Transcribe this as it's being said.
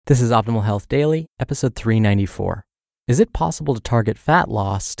This is Optimal Health Daily, episode 394. Is it possible to target fat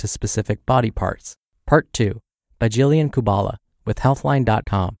loss to specific body parts? Part 2, by Jillian Kubala with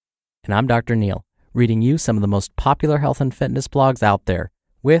Healthline.com. And I'm Dr. Neil, reading you some of the most popular health and fitness blogs out there,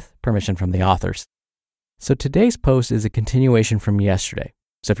 with permission from the authors. So today's post is a continuation from yesterday.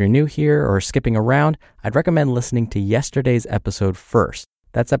 So if you're new here or skipping around, I'd recommend listening to yesterday's episode first.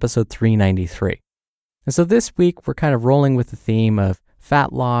 That's episode 393. And so this week, we're kind of rolling with the theme of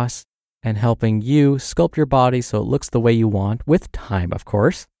fat loss and helping you sculpt your body so it looks the way you want, with time, of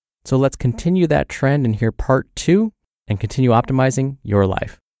course. So let's continue that trend and hear part 2 and continue optimizing your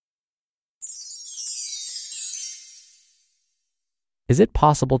life. Is it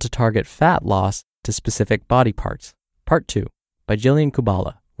possible to target fat loss to specific body parts? Part 2, by Jillian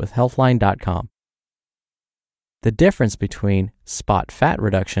Kubala with Healthline.com. The difference between spot fat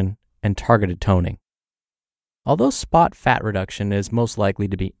reduction and targeted toning. Although spot fat reduction is most likely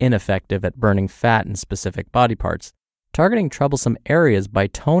to be ineffective at burning fat in specific body parts, targeting troublesome areas by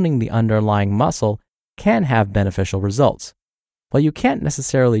toning the underlying muscle can have beneficial results. While you can't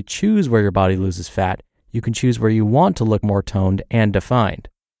necessarily choose where your body loses fat, you can choose where you want to look more toned and defined.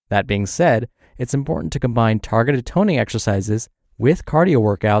 That being said, it's important to combine targeted toning exercises with cardio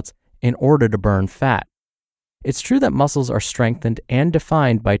workouts in order to burn fat. It's true that muscles are strengthened and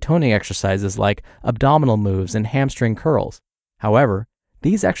defined by toning exercises like abdominal moves and hamstring curls. However,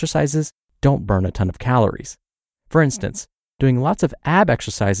 these exercises don't burn a ton of calories. For instance, doing lots of ab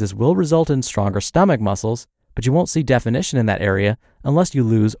exercises will result in stronger stomach muscles, but you won't see definition in that area unless you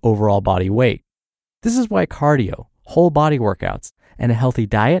lose overall body weight. This is why cardio, whole body workouts, and a healthy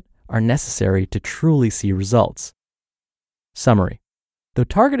diet are necessary to truly see results. Summary. Though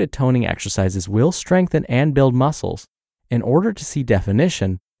targeted toning exercises will strengthen and build muscles, in order to see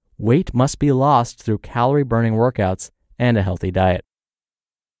definition, weight must be lost through calorie-burning workouts and a healthy diet.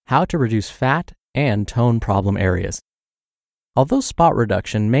 How to reduce fat and tone problem areas. Although spot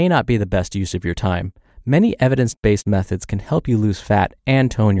reduction may not be the best use of your time, many evidence-based methods can help you lose fat and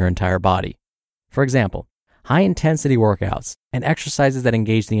tone your entire body. For example, high-intensity workouts and exercises that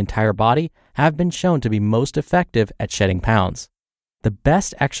engage the entire body have been shown to be most effective at shedding pounds. The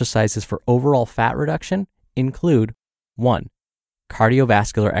best exercises for overall fat reduction include 1.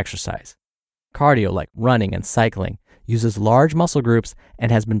 Cardiovascular exercise. Cardio, like running and cycling, uses large muscle groups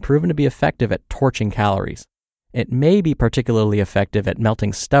and has been proven to be effective at torching calories. It may be particularly effective at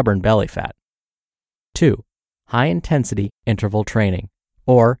melting stubborn belly fat. 2. High-intensity interval training,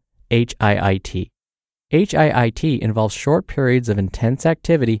 or HIIT. HIIT involves short periods of intense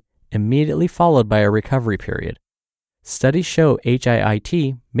activity immediately followed by a recovery period. Studies show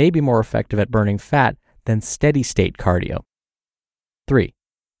HIIT may be more effective at burning fat than steady-state cardio. 3.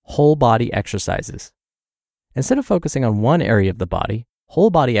 Whole body exercises. Instead of focusing on one area of the body, whole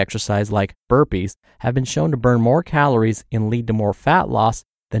body exercise like burpees have been shown to burn more calories and lead to more fat loss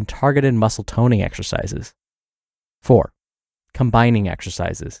than targeted muscle toning exercises. 4. Combining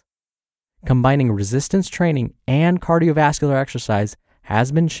exercises. Combining resistance training and cardiovascular exercise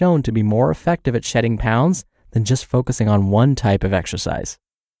has been shown to be more effective at shedding pounds than just focusing on one type of exercise.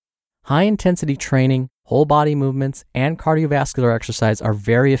 High-intensity training, whole body movements, and cardiovascular exercise are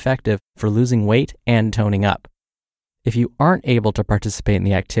very effective for losing weight and toning up. If you aren't able to participate in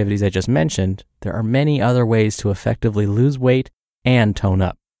the activities I just mentioned, there are many other ways to effectively lose weight and tone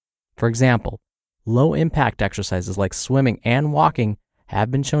up. For example, low-impact exercises like swimming and walking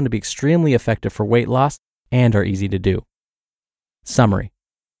have been shown to be extremely effective for weight loss and are easy to do. Summary.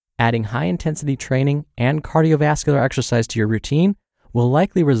 Adding high-intensity training and cardiovascular exercise to your routine will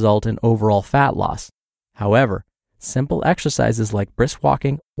likely result in overall fat loss. However, simple exercises like brisk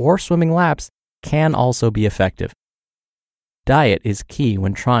walking or swimming laps can also be effective. Diet is key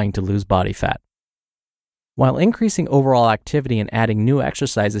when trying to lose body fat. While increasing overall activity and adding new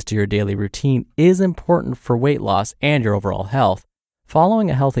exercises to your daily routine is important for weight loss and your overall health, following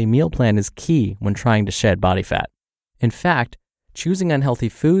a healthy meal plan is key when trying to shed body fat. In fact, choosing unhealthy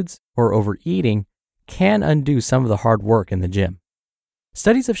foods or overeating can undo some of the hard work in the gym.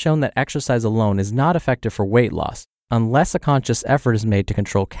 Studies have shown that exercise alone is not effective for weight loss unless a conscious effort is made to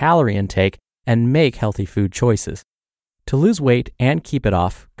control calorie intake and make healthy food choices. To lose weight and keep it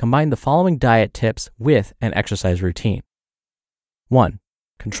off, combine the following diet tips with an exercise routine. 1.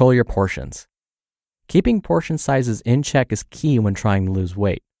 Control your portions. Keeping portion sizes in check is key when trying to lose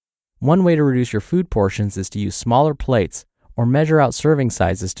weight. One way to reduce your food portions is to use smaller plates or measure out serving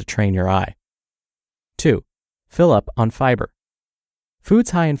sizes to train your eye. 2. Fill up on fiber.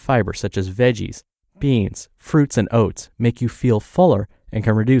 Foods high in fiber such as veggies, beans, fruits, and oats make you feel fuller and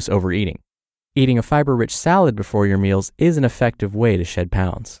can reduce overeating. Eating a fiber-rich salad before your meals is an effective way to shed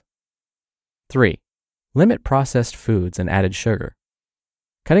pounds. 3. Limit processed foods and added sugar.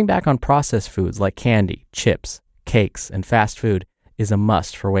 Cutting back on processed foods like candy, chips, cakes, and fast food is a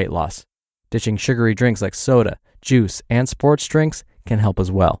must for weight loss. Ditching sugary drinks like soda, juice, and sports drinks can help as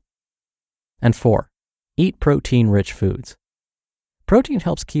well. And 4. Eat protein-rich foods. Protein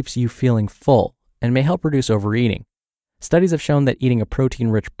helps keep you feeling full and may help reduce overeating. Studies have shown that eating a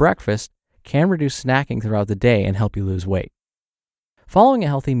protein-rich breakfast can reduce snacking throughout the day and help you lose weight. Following a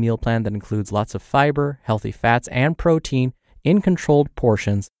healthy meal plan that includes lots of fiber, healthy fats, and protein in controlled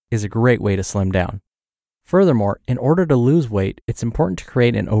portions is a great way to slim down. Furthermore, in order to lose weight, it's important to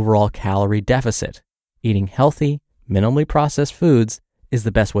create an overall calorie deficit. Eating healthy, minimally processed foods is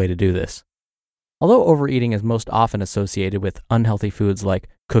the best way to do this. Although overeating is most often associated with unhealthy foods like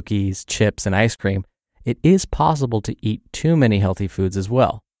cookies, chips, and ice cream, it is possible to eat too many healthy foods as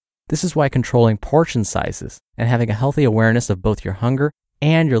well. This is why controlling portion sizes and having a healthy awareness of both your hunger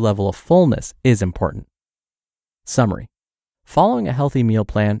and your level of fullness is important. Summary: following a healthy meal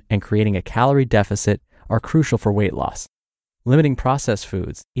plan and creating a calorie deficit are crucial for weight loss. Limiting processed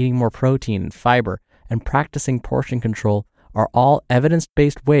foods, eating more protein and fiber, and practicing portion control are all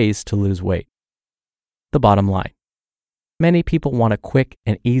evidence-based ways to lose weight. The bottom line: many people want a quick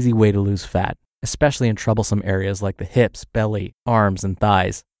and easy way to lose fat, especially in troublesome areas like the hips, belly, arms, and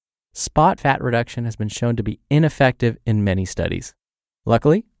thighs. Spot fat reduction has been shown to be ineffective in many studies.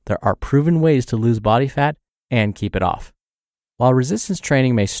 Luckily, there are proven ways to lose body fat and keep it off. While resistance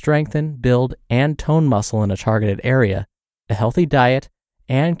training may strengthen, build, and tone muscle in a targeted area, a healthy diet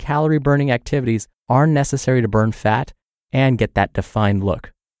and calorie-burning activities are necessary to burn fat and get that defined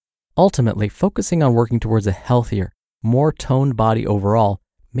look. Ultimately, focusing on working towards a healthier, more toned body overall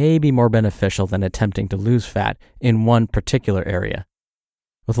may be more beneficial than attempting to lose fat in one particular area.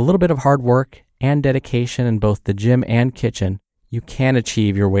 With a little bit of hard work and dedication in both the gym and kitchen, you can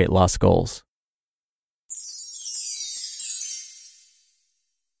achieve your weight loss goals.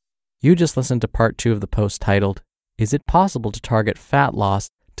 You just listened to part 2 of the post titled, "Is it possible to target fat loss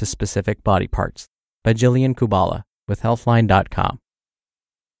to specific body parts?" by Jillian Kubala with Healthline.com.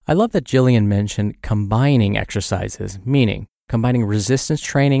 I love that Jillian mentioned combining exercises, meaning combining resistance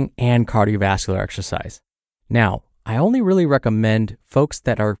training and cardiovascular exercise. Now, I only really recommend folks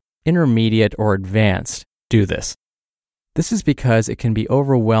that are intermediate or advanced do this. This is because it can be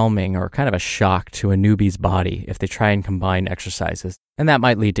overwhelming or kind of a shock to a newbie's body if they try and combine exercises, and that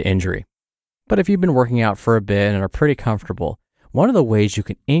might lead to injury. But if you've been working out for a bit and are pretty comfortable, one of the ways you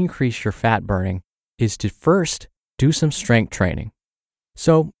can increase your fat burning is to first do some strength training.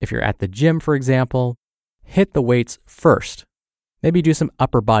 So if you're at the gym, for example, hit the weights first. Maybe do some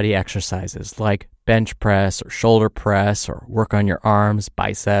upper body exercises like bench press or shoulder press, or work on your arms,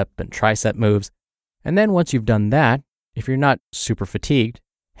 bicep, and tricep moves. And then once you've done that, if you're not super fatigued,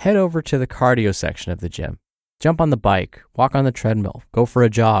 head over to the cardio section of the gym. Jump on the bike, walk on the treadmill, go for a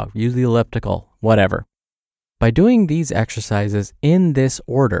jog, use the elliptical, whatever. By doing these exercises in this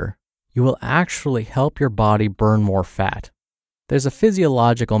order, you will actually help your body burn more fat. There's a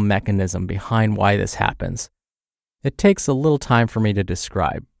physiological mechanism behind why this happens. It takes a little time for me to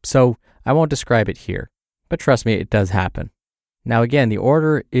describe, so I won't describe it here, but trust me, it does happen. Now again, the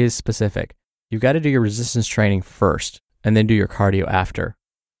order is specific. You've got to do your resistance training first, and then do your cardio after.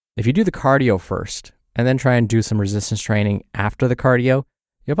 If you do the cardio first, and then try and do some resistance training after the cardio,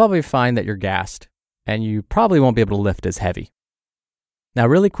 you'll probably find that you're gassed, and you probably won't be able to lift as heavy. Now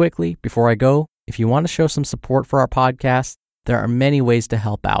really quickly, before I go, if you want to show some support for our podcast, there are many ways to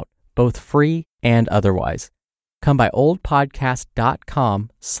help out, both free and otherwise. Come by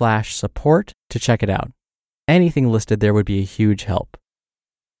oldpodcast.com/support to check it out. Anything listed there would be a huge help.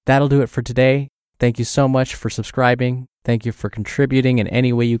 That'll do it for today. Thank you so much for subscribing. Thank you for contributing in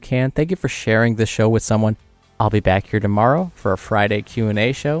any way you can. Thank you for sharing this show with someone. I'll be back here tomorrow for a Friday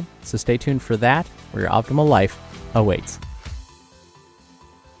Q&A show, so stay tuned for that, where your optimal life awaits.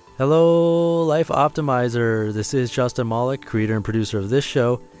 Hello, Life Optimizer. This is Justin Malik, creator and producer of this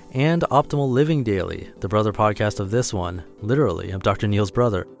show, and Optimal Living Daily, the brother podcast of this one. Literally, I'm Dr. Neil's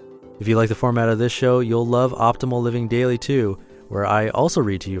brother. If you like the format of this show, you'll love Optimal Living Daily too, where I also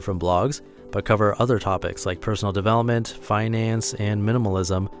read to you from blogs, but cover other topics like personal development, finance, and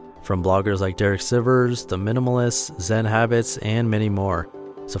minimalism from bloggers like Derek Sivers, The Minimalists, Zen Habits, and many more.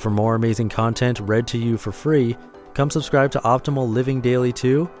 So for more amazing content read to you for free, come subscribe to Optimal Living Daily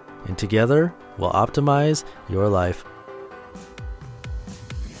too, and together we'll optimize your life.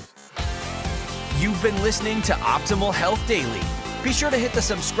 You've been listening to Optimal Health Daily. Be sure to hit the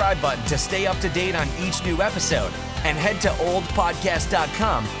subscribe button to stay up to date on each new episode, and head to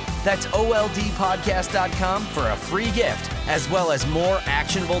oldpodcast.com That's OLDpodcast.com for a free gift, as well as more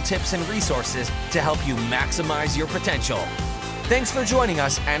actionable tips and resources to help you maximize your potential. Thanks for joining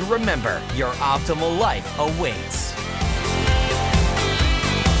us, and remember, your optimal life awaits.